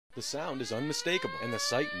The sound is unmistakable, and the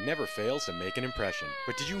sight never fails to make an impression.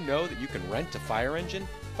 But did you know that you can rent a fire engine?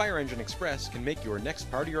 Fire Engine Express can make your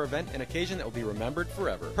next party or event an occasion that will be remembered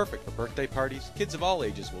forever. Perfect for birthday parties, kids of all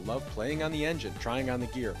ages will love playing on the engine, trying on the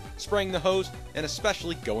gear, spraying the hose, and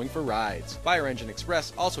especially going for rides. Fire Engine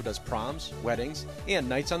Express also does proms, weddings, and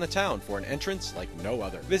nights on the town for an entrance like no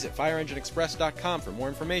other. Visit FireEngineExpress.com for more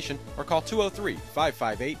information or call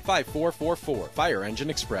 203-558-5444. Fire Engine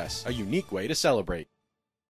Express, a unique way to celebrate.